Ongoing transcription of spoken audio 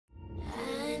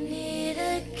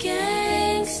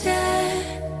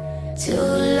to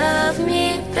love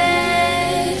me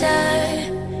better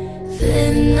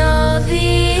than all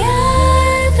the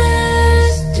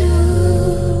others do,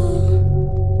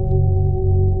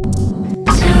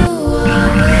 to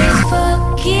always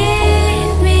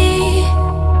forgive me,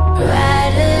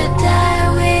 ride or die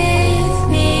with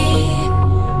me.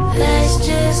 That's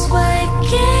just what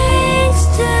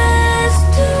gangsters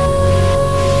do.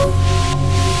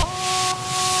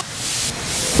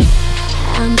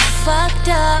 I'm fucked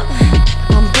up,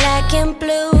 I'm black and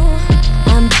blue,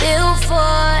 I'm built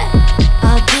for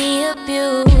all the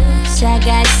abuse. I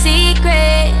got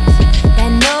secrets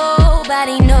that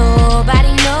nobody knows.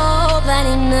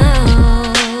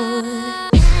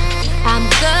 I'm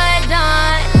good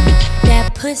on that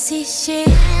pussy shit.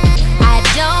 I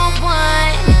don't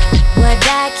want what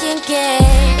I can get.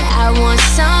 I want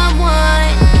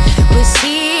someone with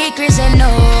secrets that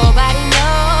nobody knows.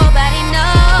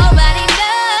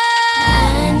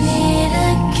 I need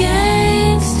a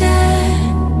gangster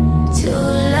to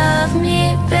love me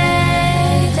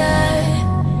better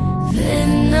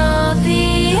than all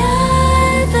the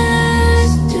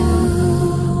others do,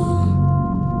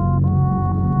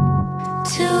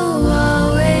 to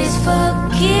always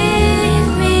forgive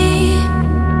me,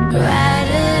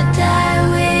 ride or die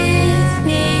with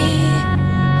me.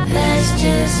 That's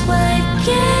just what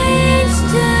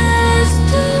gangsters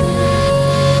do.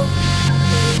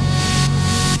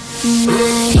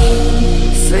 My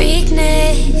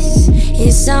freakness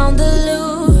is on the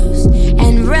loose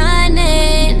and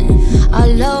running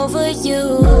all over you.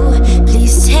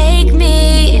 Please take me